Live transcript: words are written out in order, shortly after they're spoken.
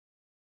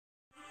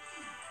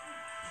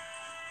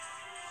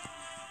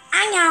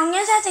안녕,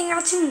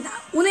 여사생각입니다.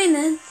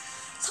 오늘은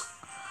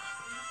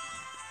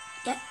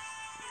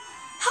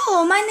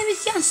Hello, my name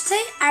is Yang.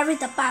 Today I read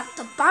the Bible.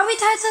 The Bible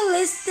title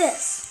is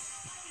this.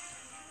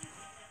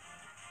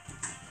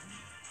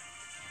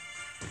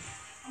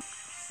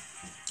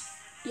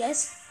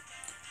 Yes,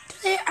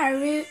 today I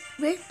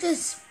read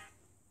this.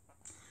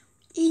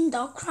 In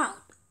the crowd,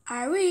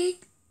 I read.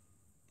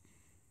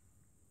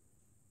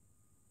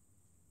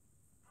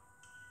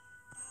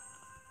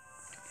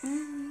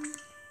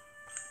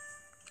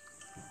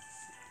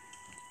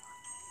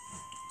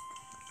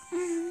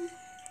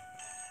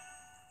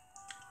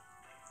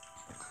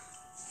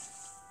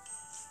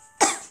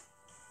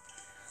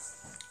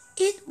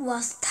 It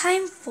was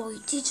time for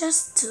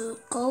Jesus to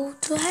go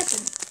to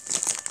heaven.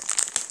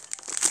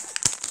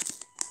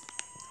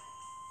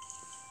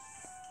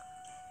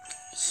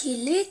 He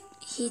led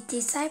his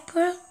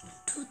disciples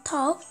to the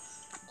top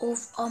of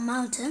a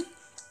mountain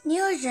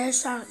near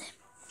Jerusalem.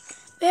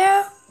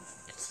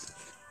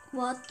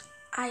 What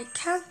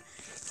can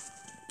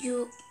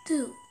you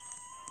do?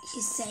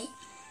 He said.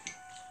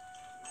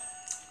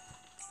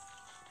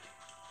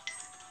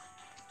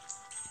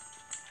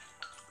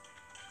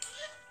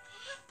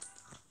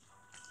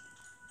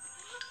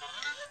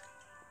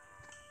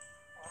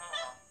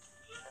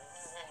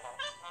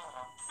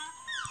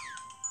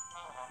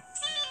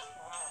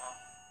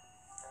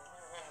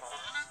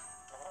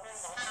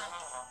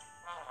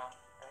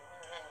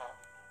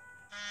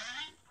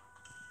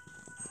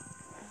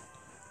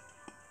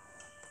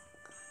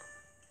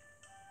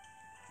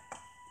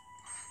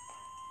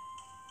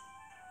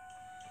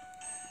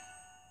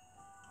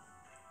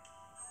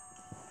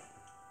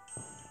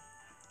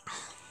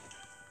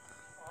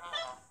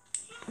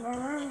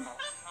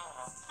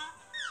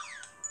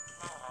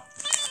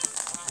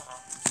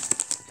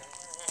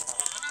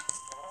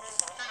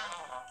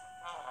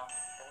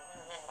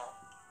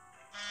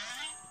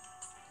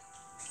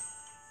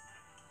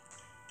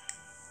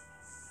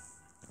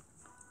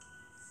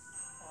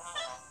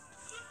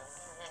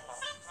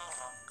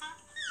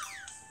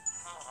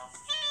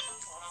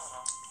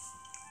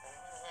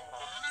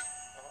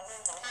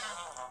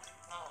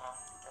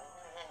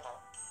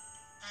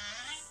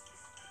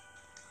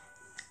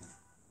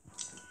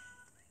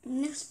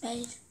 Next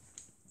page.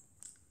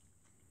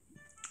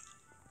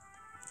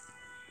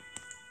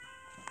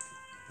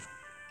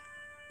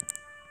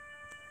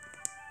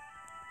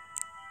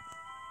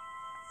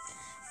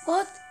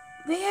 But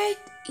wait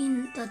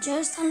in the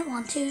Jerusalem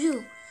until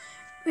you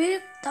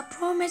receive the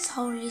promised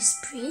Holy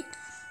Spirit,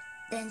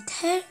 then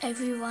tell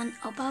everyone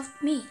about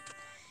me.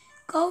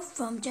 Go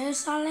from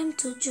Jerusalem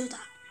to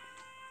Judah,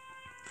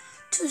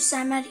 to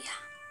Samaria,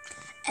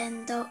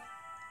 and the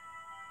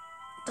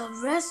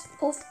rest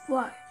of the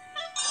world.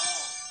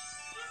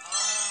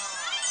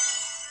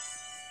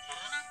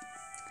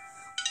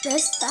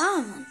 Press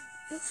down.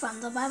 You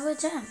found the Bible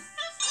gem.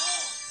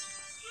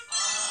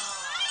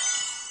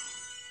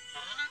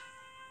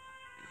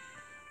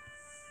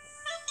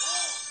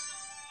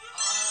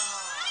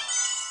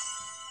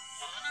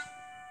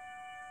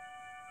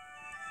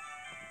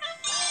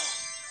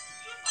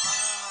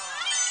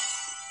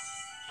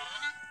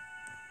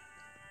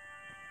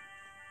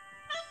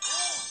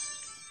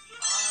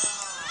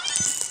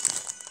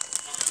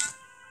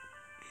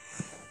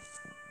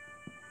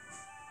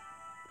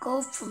 Go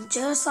from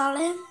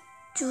Jerusalem,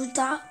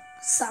 Judah,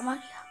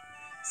 Samaria.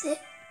 Say,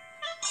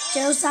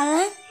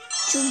 Jerusalem,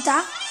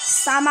 Judah,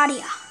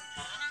 Samaria.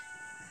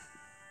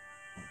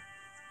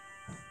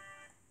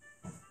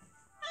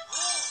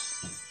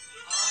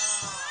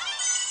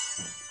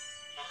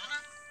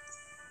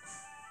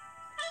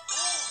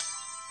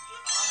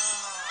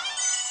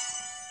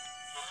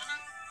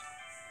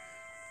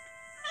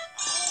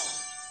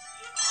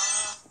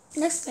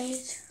 Next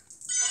page.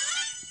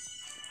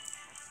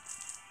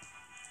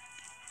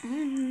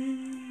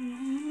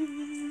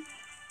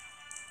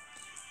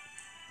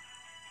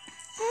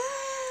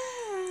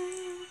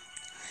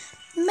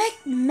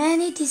 Make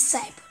many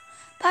disciples,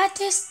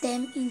 baptize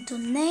them into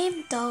the name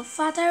of the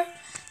Father,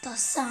 the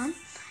Son,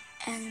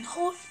 and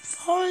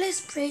Holy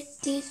Spirit.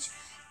 Teach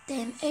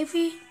them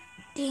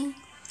everything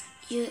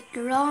you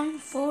learn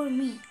from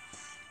me.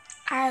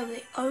 I will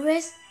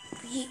always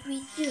be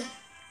with you.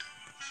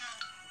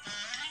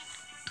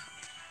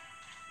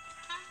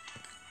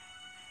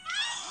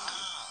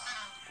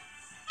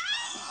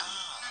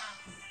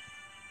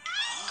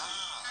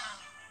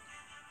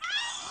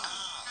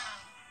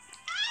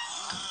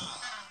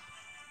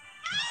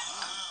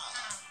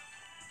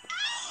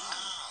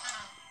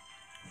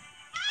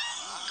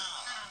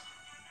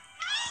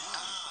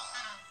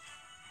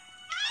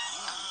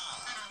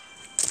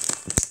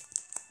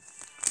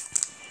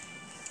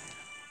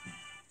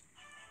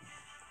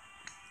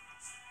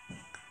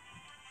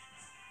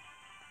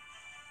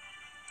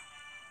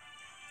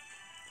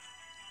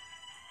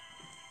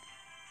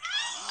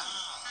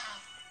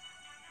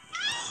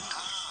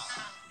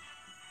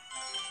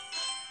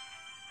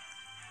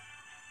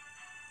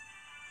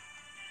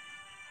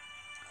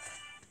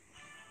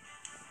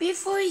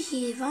 Before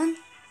he went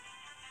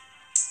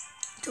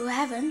to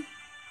heaven,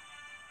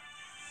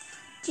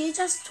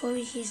 Jesus told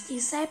his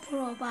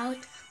disciples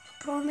about the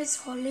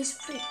promised Holy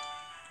Spirit.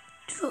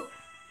 True.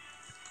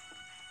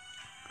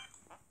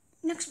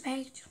 Next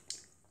page.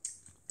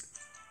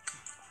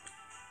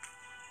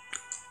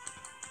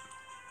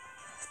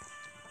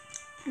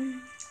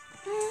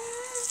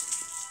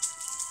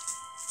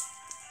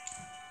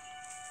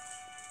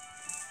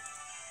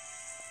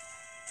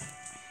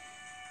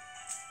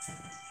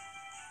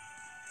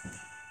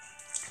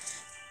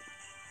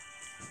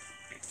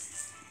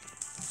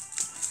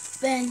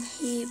 When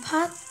he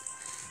had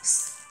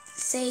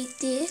said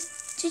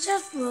this,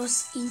 Jesus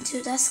rose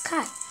into the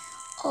sky.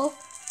 Up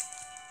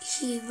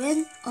he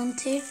went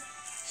until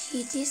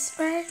he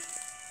disappeared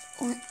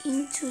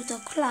into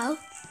the cloud.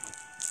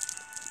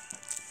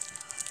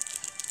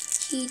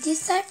 His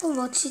disciples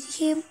watched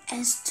him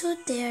and stood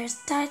there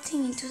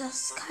staring into the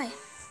sky.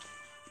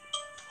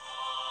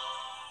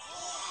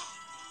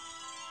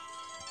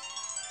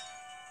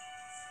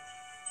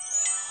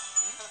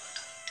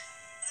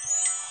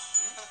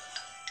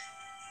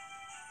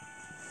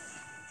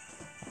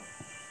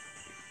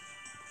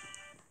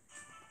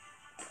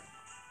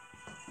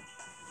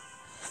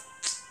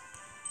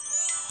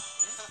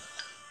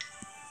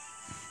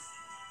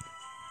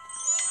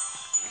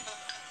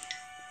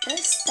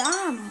 That's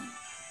done.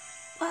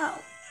 Wow,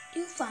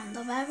 you found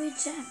the very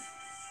gem.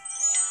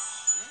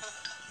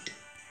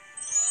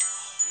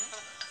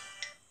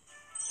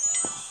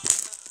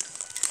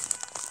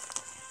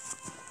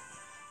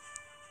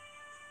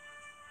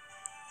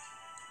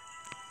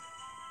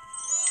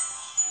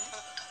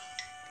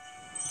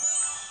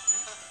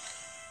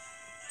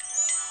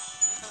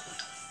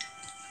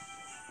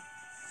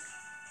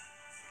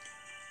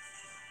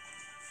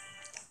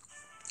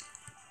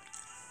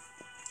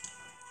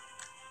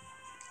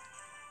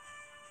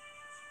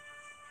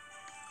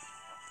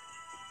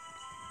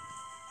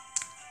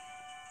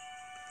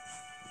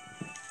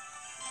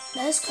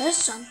 Next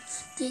question.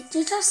 Did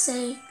Jesus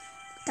say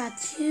that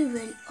he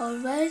will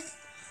always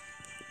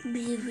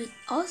be with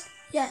us?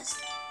 Yes.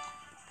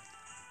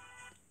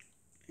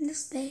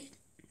 Next page.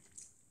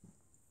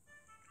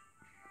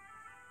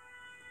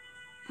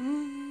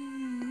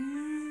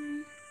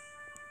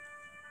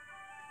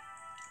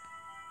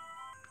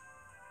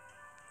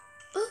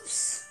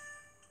 Oops.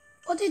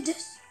 What is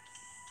this?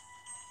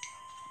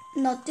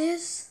 Not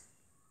this.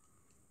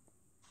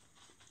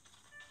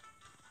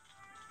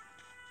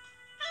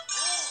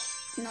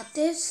 Not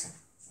this.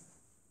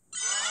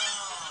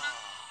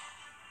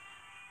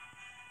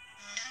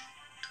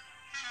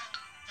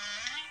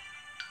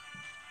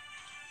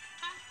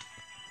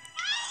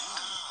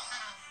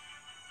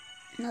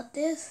 Not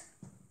this.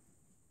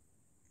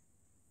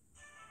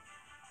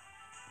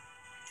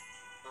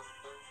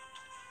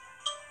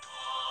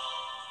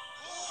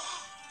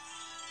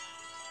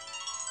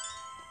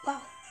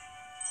 Wow.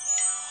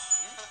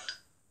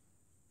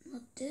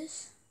 Not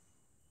this.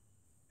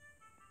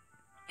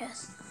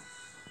 Yes.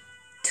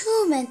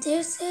 2 men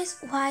says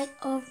white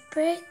or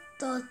bread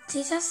thought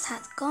Jesus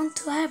had gone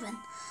to heaven.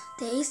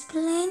 They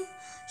explained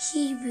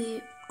he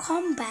will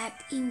come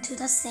back into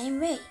the same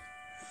way.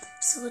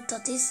 So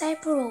the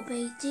disciples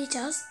obeyed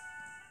Jesus,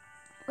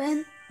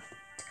 went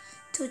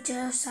to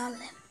Jerusalem.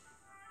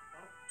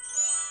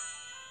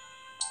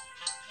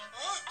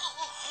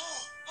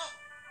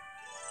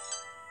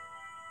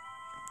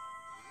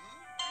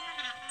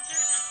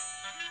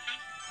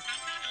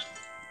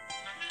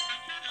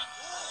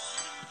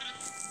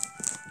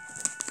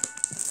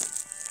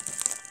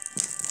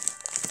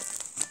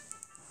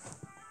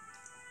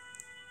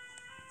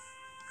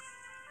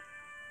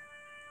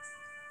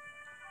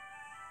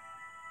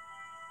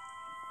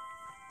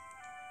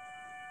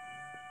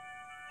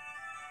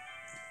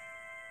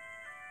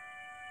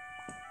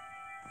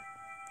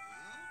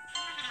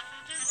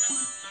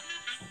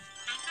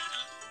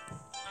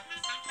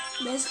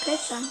 Next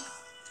question.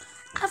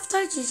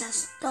 After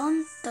Jesus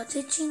done the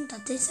teaching, the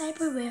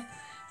disciples, where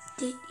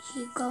did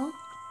he go?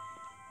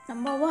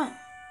 Number 1,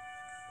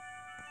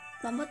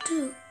 number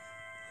 2,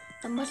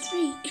 number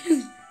 3.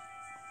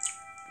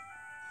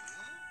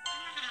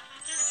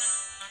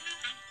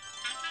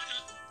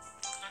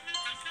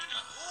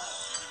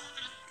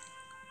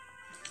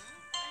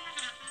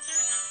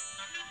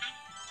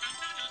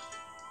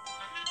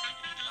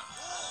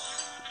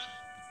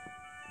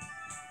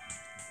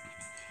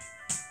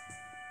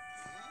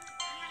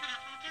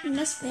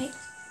 Next page.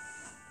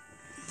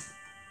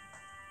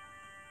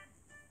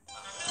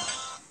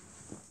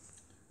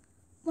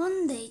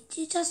 One day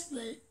Jesus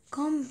will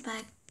come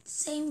back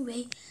same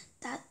way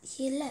that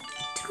he left.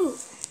 True.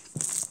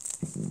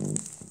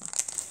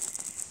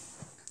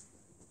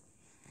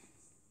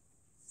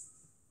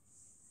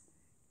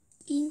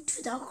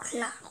 Into the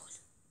cloud.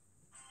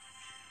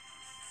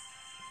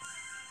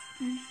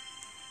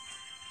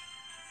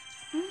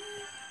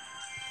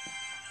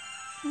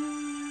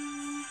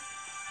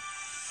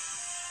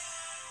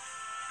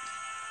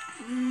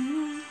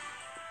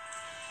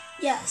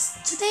 Yes,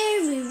 today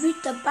we read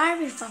the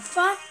Bible for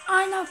fun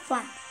or not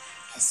fun.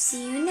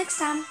 See you next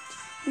time.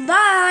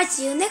 Bye.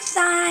 See you next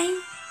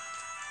time.